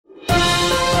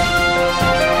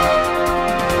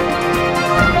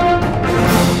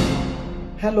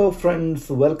Hello friends,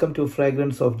 welcome to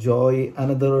Fragrance of Joy,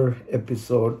 another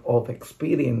episode of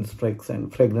Experience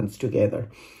Fragrance together.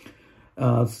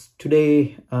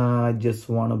 Today, I just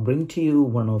want to bring to you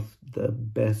one of the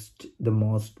best, the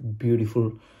most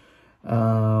beautiful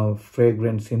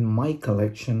fragrance in my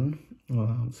collection.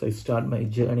 So I start my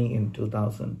journey in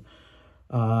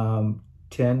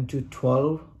 2010 to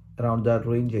 12, around that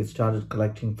range. I started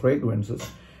collecting fragrances,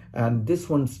 and this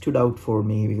one stood out for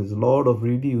me because a lot of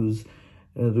reviewers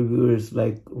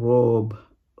like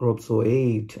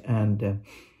Rob08 and the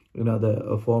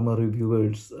former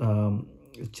reviewers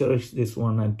cherished this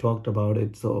one and talked about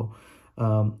it. So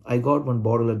I got one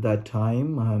bottle at that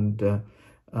time, and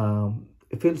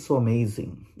it feels so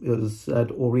amazing. It was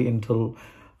that oriental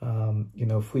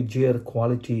frigid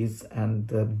qualities and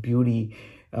the beauty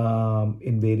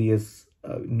in various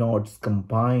notes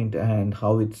combined, and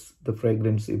how it's the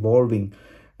fragrance evolving.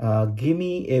 Give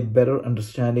me a better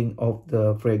understanding of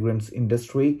the fragrance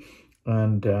industry,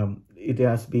 and it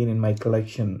has been in my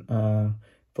collection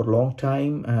for a long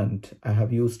time, and I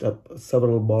have used up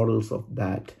several bottles of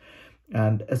that.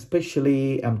 And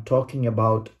especially I'm talking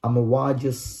about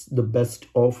Amouage's the best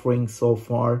offering so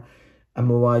far,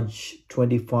 Amouage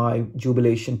 25,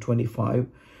 Jubilation 25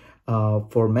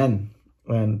 for men,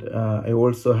 and I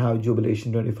also have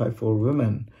Jubilation 25 for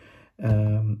women.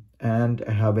 And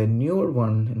I have a newer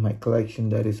one in my collection,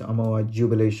 that is Amouage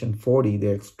Jubilation 40, the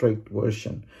extract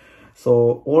version.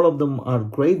 So all of them are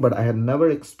great, but I had never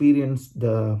experienced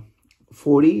the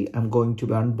 40. I'm going to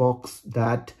unbox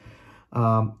that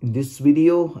in this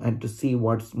video and to see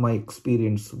what's my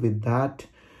experience with that.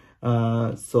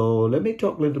 So let me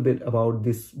talk a little bit about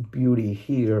this beauty.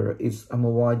 Here is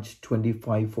Amouage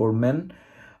 25 for men.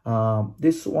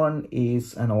 This one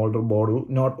is an older bottle,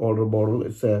 not older bottle,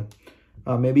 it's a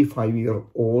maybe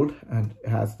 5-year-old, and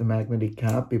has the magnetic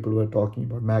cap. People were talking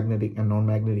about magnetic and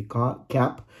non-magnetic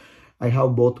cap. I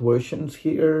have both versions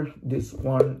here. This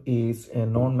one is a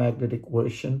non-magnetic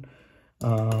version.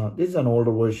 This is an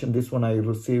older version. This one I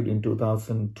received in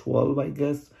 2012, I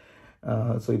guess.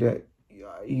 So I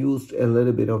used a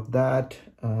little bit of that,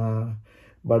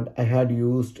 but I had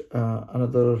used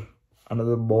another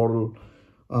bottle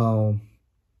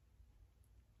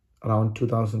around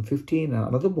 2015, and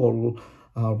another bottle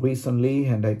recently,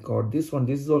 and I got this one.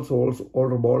 This is also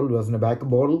older bottle. It was in a back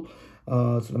bottle.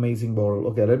 It's an amazing bottle.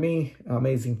 Okay,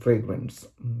 amazing fragrance.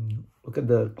 Look at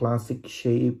the classic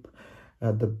shape,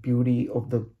 the beauty of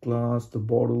the glass, the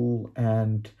bottle,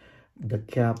 and the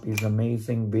cap is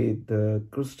amazing with the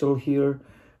crystal here,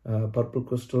 purple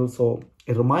crystal. So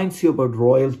it reminds you about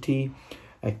royalty,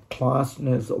 a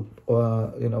classness of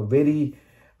very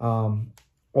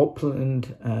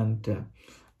opulent, and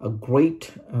a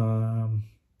great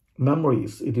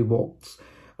memories it evokes.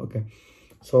 Okay,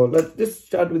 so let's just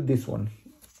start with this one.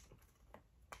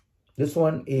 This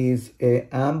one is a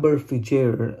amber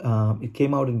frigid. It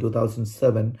came out in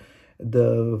 2007.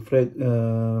 The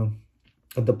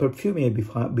perfumer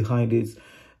behind is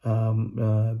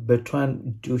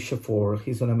Bertrand Duchefort.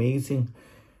 He's an amazing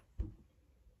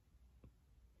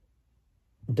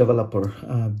developer.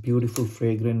 Beautiful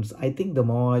fragrance. I think the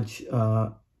Amouage,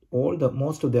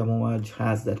 most of the Amouage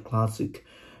has that classic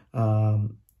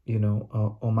Omani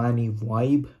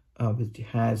vibe, which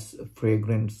has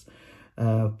fragrance,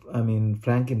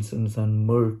 frankincense and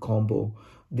myrrh combo.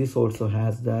 This also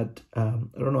has that. I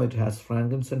don't know, it has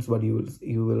frankincense, but you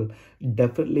will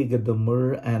definitely get the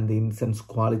myrrh and the incense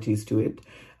qualities to it.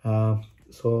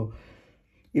 So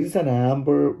it is an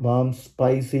amber, warm,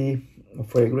 spicy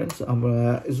fragrance,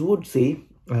 is woodsy,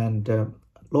 and a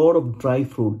lot of dry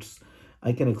fruits.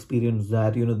 I can experience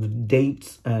that, the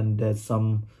dates and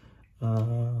some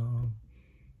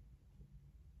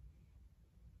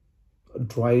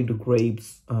dried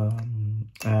grapes,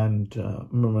 and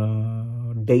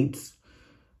dates,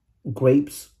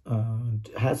 grapes,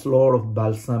 has a lot of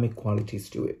balsamic qualities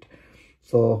to it.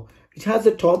 So it has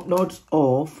the top notes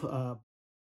of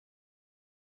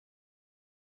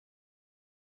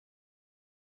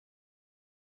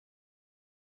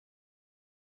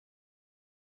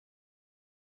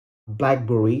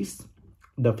blackberries,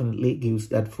 definitely gives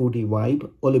that fruity vibe,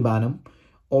 olibanum,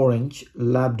 orange,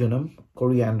 labdanum,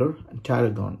 coriander, and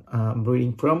tarragon. I'm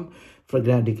reading from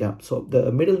Fragrantica. So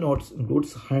the middle notes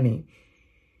includes honey,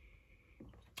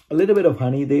 a little bit of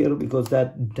honey there, because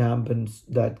that dampens,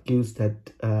 that gives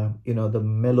that the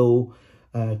mellow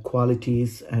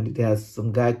qualities, and it has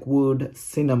some gagwood,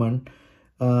 cinnamon,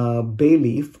 bay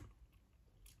leaf,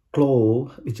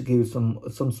 clove, which gives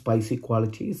some spicy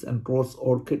qualities, and rose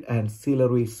orchid and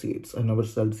celery seeds. I never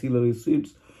sold celery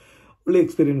seeds, only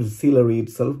experienced celery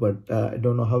itself, but I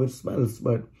don't know how it smells.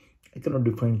 But I cannot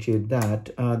differentiate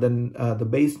that. Then the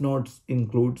base notes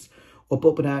includes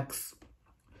opopanax,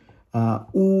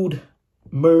 oud,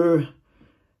 myrrh,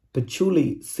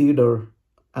 patchouli, cedar,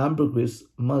 ambergris,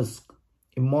 musk,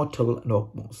 immortal, and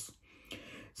oak moss.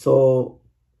 So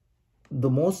the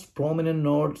most prominent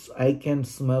notes I can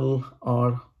smell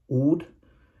are oud.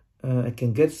 I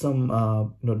can get some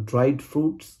dried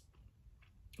fruits,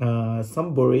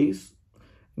 some berries.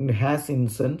 It has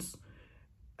incense,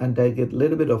 and I get a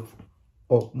little bit of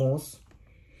oak moss,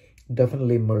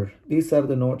 definitely myrrh. These are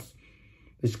the notes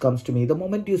which comes to me. The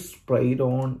moment you spray it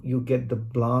on, you get the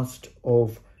blast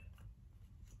of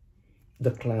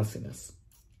the classiness,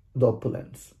 the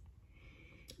opulence.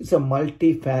 It's a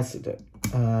multifaceted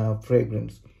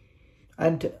fragrance.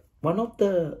 And one of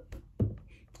the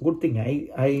good thing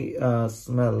I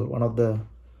smell, one of the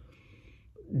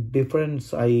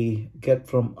difference I get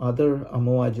from other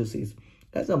Amouages is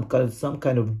there's some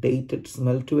kind of dated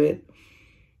smell to it.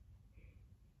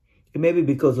 It may be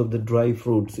because of the dry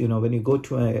fruits. You know, when you go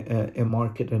to a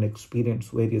market and experience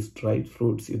various dried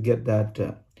fruits, you get that,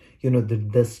 the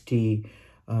dusty,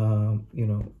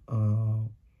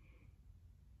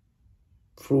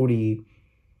 fruity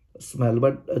smell.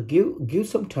 But give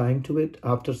some time to it.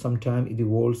 After some time, it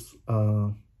evolves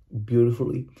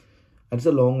beautifully. And it's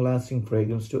a long-lasting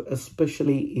fragrance too,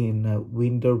 especially in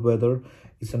winter weather.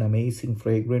 It's an amazing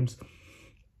fragrance.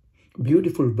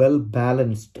 Beautiful,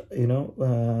 well-balanced,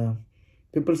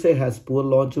 people say it has poor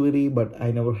longevity, but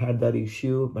I never had that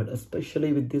issue. But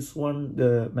especially with this one,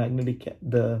 the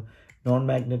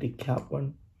non-magnetic cap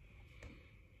one,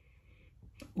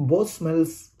 both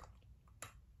smells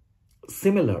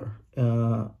similar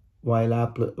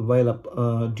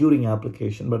during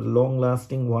application, but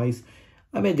long-lasting wise,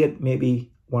 I may get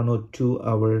maybe 1 or 2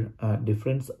 hour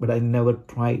difference. But I never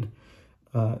tried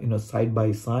side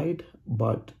by side.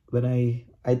 But when I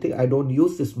think I don't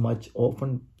use this much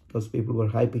often because people were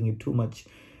hyping it too much,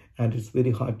 and it's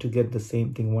very hard to get the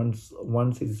same thing.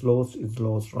 Once it's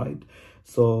lost, right?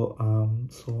 So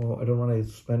I don't want to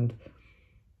spend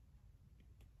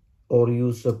or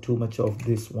use up too much of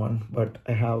this one, but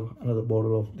I have another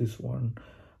bottle of this one.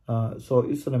 So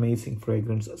it's an amazing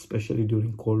fragrance, especially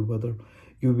during cold weather.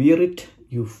 You wear it,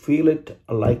 you feel it,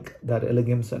 like that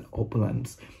elegance and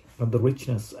opulence, and the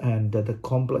richness and the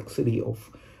complexity of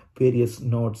various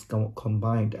notes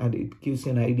combined, and it gives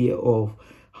you an idea of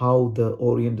how the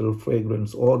oriental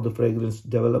fragrance or the fragrance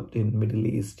developed in Middle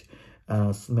East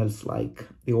smells like.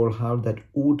 They all have that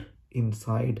oud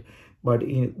inside, but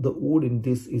the oud in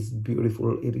this is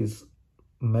beautiful. It is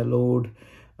mellowed,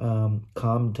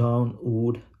 calmed down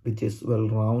oud, which is well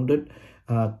rounded.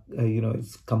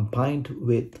 It's combined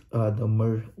with the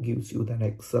myrrh, gives you that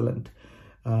excellent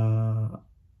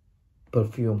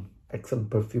perfume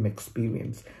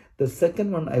experience. The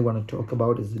second one I want to talk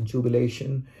about is the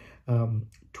Jubilation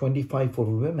 25 for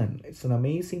women. It's an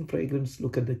amazing fragrance.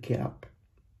 Look at the cap.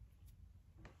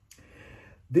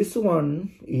 This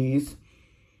one is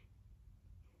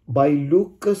by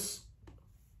Lucas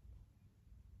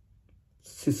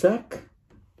Sisak.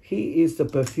 He is the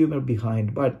perfumer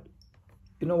behind, but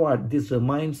you know what? This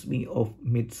reminds me of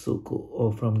Mitsuko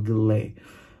or from Gillet,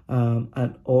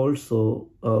 and also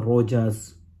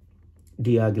Rojas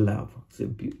Diaghilev.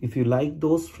 So if you like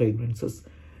those fragrances,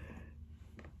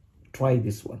 try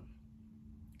this one.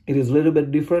 It is a little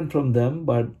bit different from them,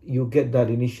 but you get that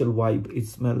initial vibe. It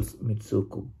smells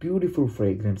Mitsuko. Beautiful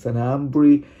fragrance, an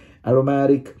ambery,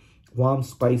 aromatic, warm,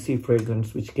 spicy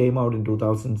fragrance, which came out in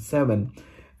 2007.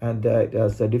 And it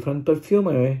has a different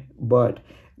perfumer, but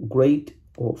great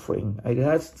offering. It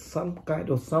has some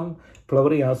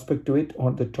flowery aspect to it.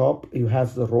 On the top, you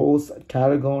have the rose,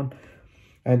 tarragon,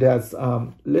 and it has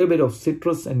a little bit of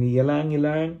citrus and ylang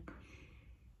ylang.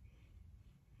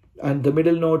 And the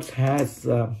middle notes has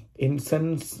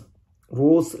incense,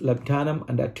 rose, lapdanum,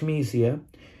 and artemisia.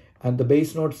 And the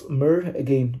base notes, myrrh,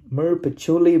 again, myrrh,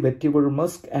 patchouli, vetiver,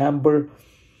 musk, amber.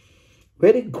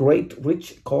 Very great,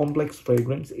 rich, complex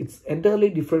fragrance. It's entirely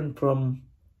different from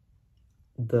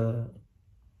the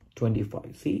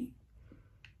 25. See,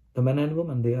 the men and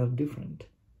women, they are different.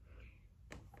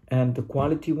 And the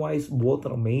quality-wise, both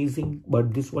are amazing.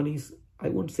 But this one is, I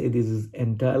won't say this is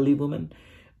entirely women,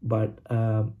 but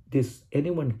this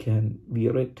anyone can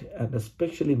wear it, and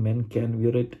especially men can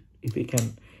wear it. If you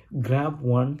can grab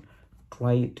one,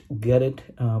 try it, get it.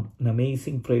 An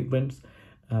amazing fragrance.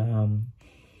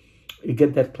 You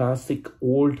get that classic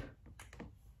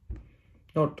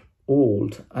not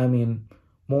old, I mean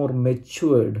more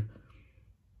matured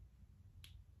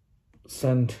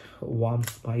scent, warm,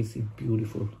 spicy,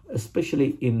 beautiful,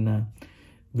 especially in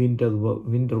winter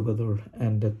weather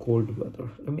and the cold weather.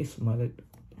 Let me smell it.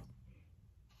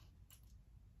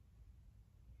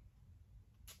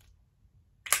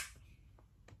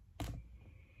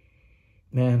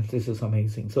 Man, this is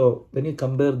amazing. So when you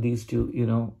compare these two, you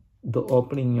know, the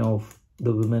opening of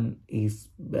the women is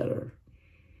better.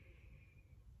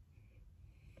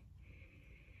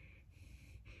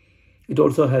 It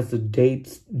also has the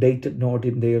dated note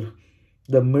in there.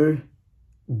 The mirror,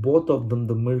 both of them,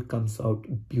 the mirror comes out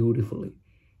beautifully.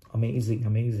 Amazing,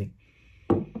 amazing.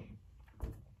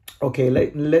 Okay,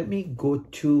 let me go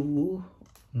to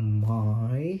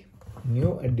my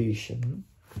new edition.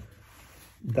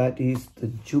 That is the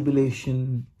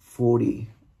Jubilation 40.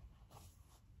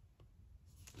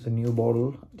 It's a new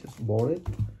bottle. Just bought it.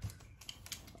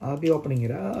 I'll be opening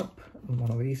it up. I don't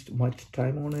want to waste much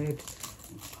time on it.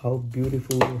 How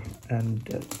beautiful and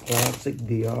classic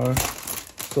they are.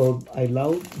 So I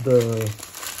love the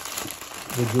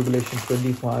Jubilation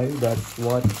 25. That's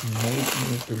what made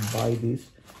me to buy this.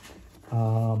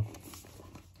 All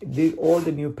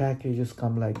the new packages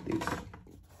come like this.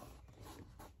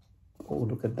 Oh,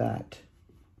 look at that.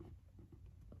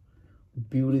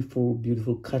 Beautiful,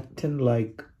 beautiful cotton,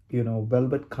 like, you know,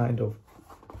 velvet kind of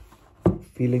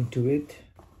feeling to it.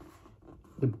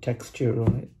 Good texture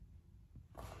on it.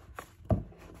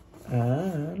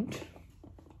 And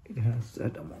it has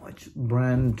that Amouage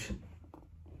brand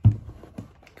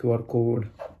QR code.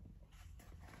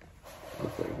 The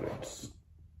fragrance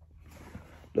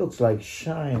looks like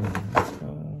shine.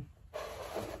 So,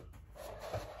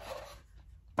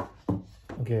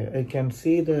 okay, I can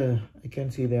see the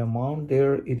amount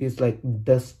there. It is like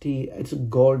dusty. It's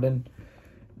golden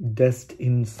dust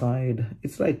inside.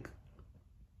 It's like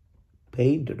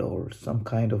painted or some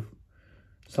kind of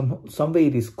some way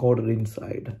it is coated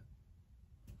inside.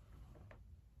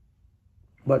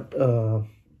 But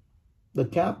the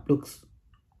cap looks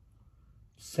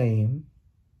same,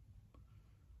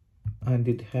 and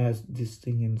it has this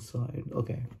thing inside.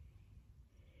 Okay,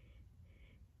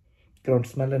 can't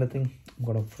smell anything. I'm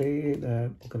gonna spray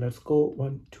that. Okay, let's go.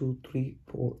 1, 2, 3,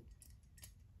 4.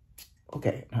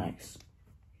 Okay, nice.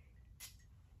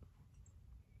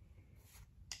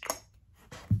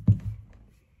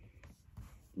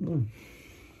 What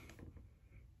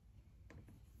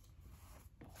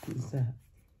is that?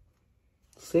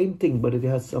 Same thing, but it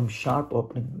has some sharp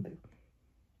opening in there.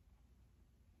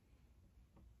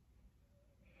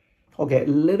 Okay, a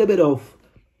little bit of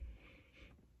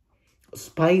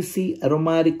spicy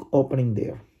aromatic opening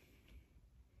there.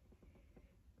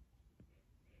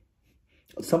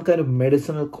 Some kind of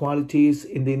medicinal qualities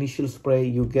in the initial spray.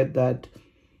 You get that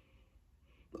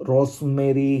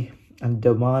rosemary and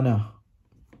davana.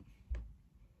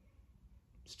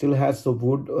 Still has the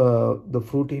wood, the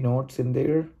fruity notes in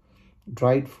there.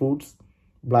 Dried fruits,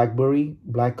 blackberry,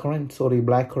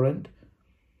 blackcurrant.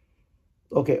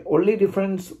 Okay, only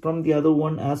difference from the other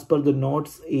one as per the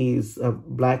notes is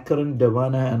blackcurrant,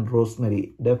 davana and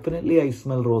rosemary. Definitely I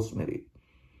smell rosemary.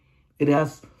 It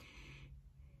has,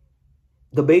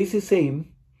 the base is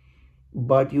same,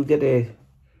 but you get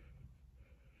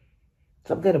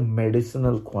some kind of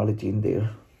medicinal quality in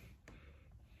there.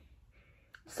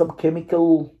 Some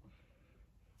chemical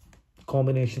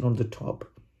combination on the top.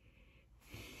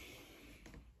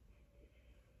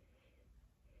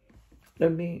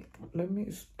 Let me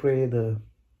spray the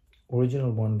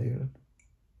original one there.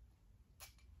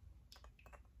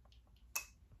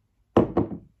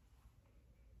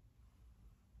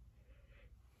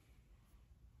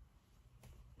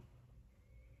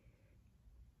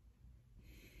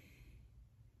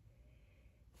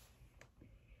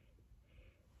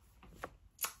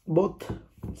 Both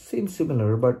seem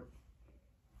similar, but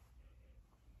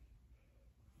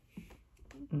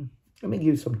let me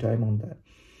give some time on that.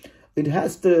 It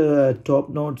has the top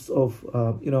notes of,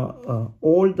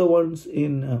 all the ones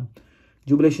in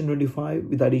Jubilation 25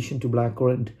 with addition to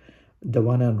blackcurrant,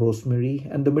 davana and rosemary.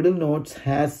 And the middle notes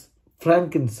has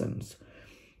frankincense.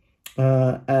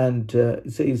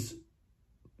 It says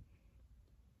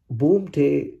boom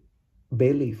day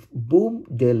leaf.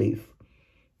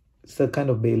 It's a kind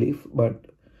of bay leaf, but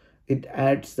it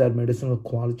adds that medicinal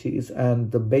qualities.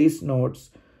 And the base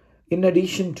notes, in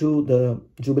addition to the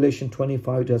Jubilation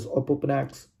 25, it has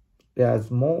opopanax, it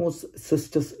has moss,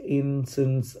 cistus,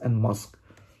 incense, and musk.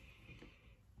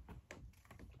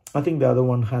 I think the other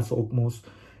one has oak moss.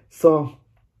 So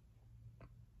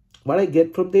what I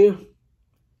get from there,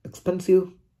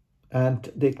 expensive, and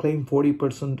they claim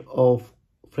 40% of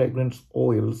fragrance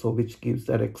oil, so which gives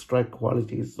that extract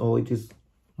quality. So it is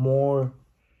more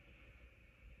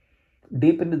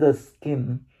deep into the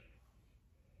skin.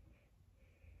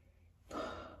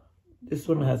 This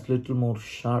one has little more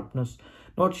sharpness,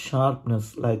 not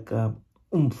sharpness like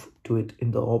oomph to it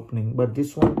in the opening, but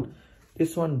this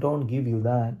one don't give you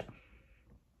that.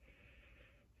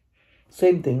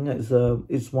 Same thing as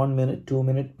it's 1 minute, 2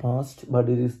 minute past, but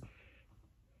it is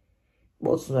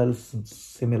both smells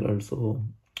similar. So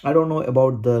I don't know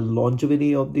about the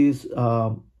longevity of these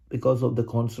because of the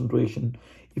concentration.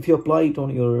 If you apply it on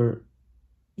your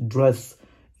dress,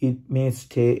 it may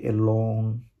stay a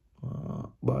long,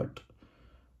 but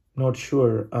not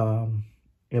sure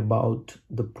about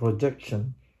the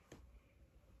projection.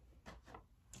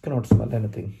 Cannot smell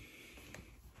anything.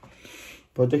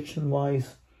 Projection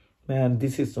wise, man,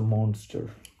 this is a monster.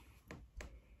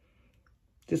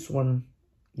 This one,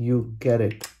 you get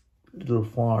it little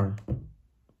far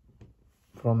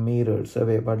from meters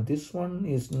away, but this one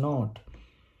is not.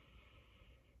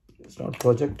 It's not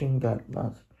projecting that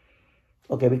much.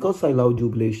 Okay, because I love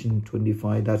Jubilation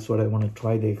 25, that's what I want to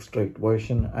try, the extract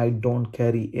version. I don't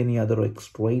carry any other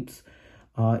extracts,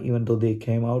 even though they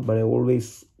came out, but I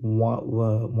always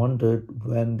wondered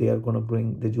when they are going to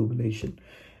bring the Jubilation.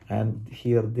 And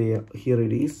here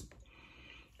it is.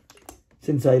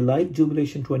 Since I like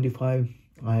Jubilation 25,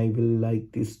 I will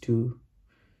like this too.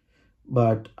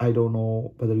 But I don't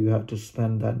know whether you have to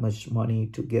spend that much money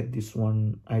to get this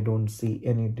one. I don't see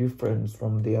any difference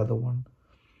from the other one.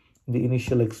 The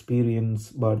initial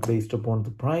experience, but based upon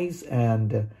the price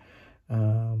and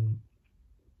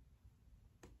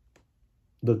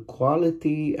the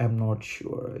quality, I'm not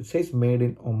sure. It says made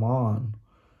in Oman.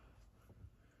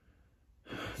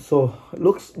 So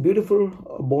looks beautiful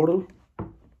bottle.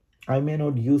 I may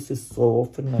not use this so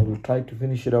often. I will try to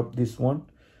finish it up this one.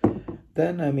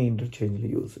 Then I may interchangeably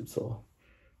use it. So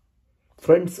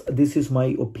friends, this is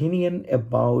my opinion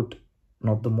about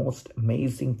not the most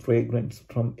amazing fragrance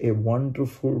from a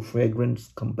wonderful fragrance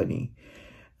company.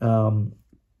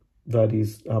 That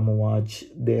is Amouage.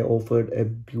 They offered a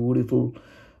beautiful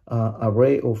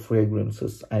array of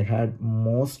fragrances. I had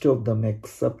most of them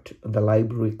except the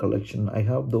library collection. I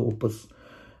have the Opus,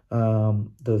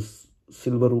 the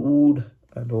Silver Wood,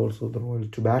 and also the Royal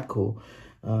Tobacco.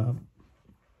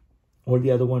 All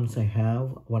the other ones I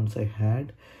have, ones I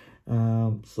had.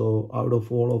 So out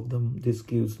of all of them, this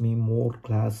gives me more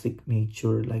classic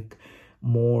nature, like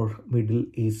more Middle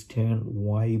Eastern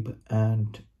vibe,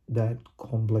 and that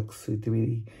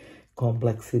complexity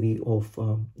of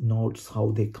notes,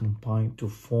 how they combine to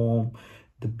form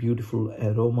the beautiful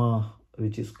aroma,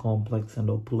 which is complex and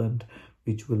opulent,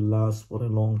 which will last for a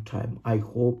long time. I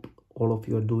hope all of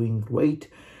you are doing great.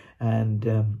 And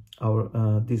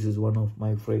this is one of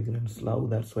my fragrance love.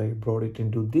 That's why I brought it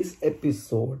into this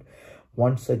episode.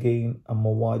 Once again,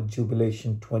 Amouage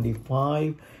Jubilation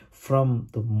 25 from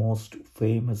the most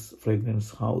famous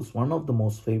fragrance house, one of the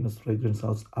most famous fragrance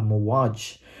house,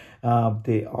 Amouage.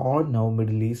 They are now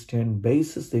Middle Eastern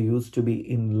bases. They used to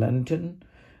be in London.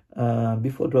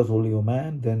 Before it was only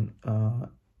Oman, then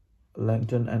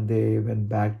London, and they went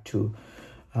back to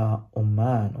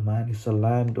Oman. Oman is a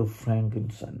land of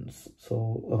frankincense.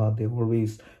 So they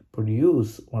always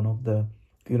produce one of the,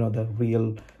 the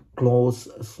real close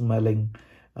smelling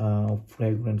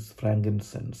fragrance,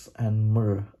 frankincense and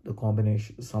myrrh. The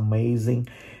combination is amazing,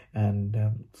 and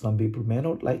some people may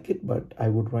not like it, but I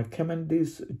would recommend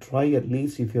this. Try at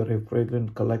least if you're a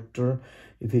fragrance collector,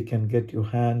 if you can get your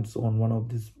hands on one of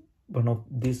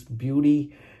this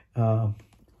beauty.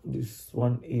 This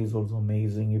one is also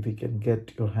amazing. If you can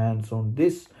get your hands on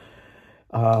this,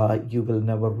 you will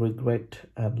never regret.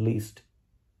 At least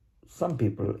some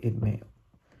people, it may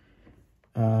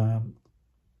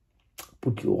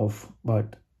put you off,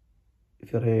 but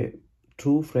if you're a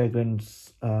true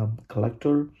fragrance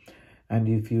collector, and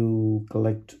if you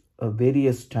collect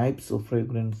various types of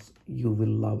fragrance, you will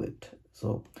love it.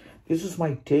 So this is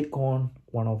my take on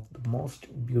one of the most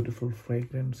beautiful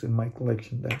fragrance in my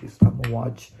collection, that is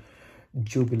Amouage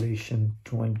Jubilation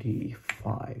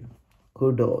 25.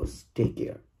 Kudos. Take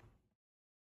care.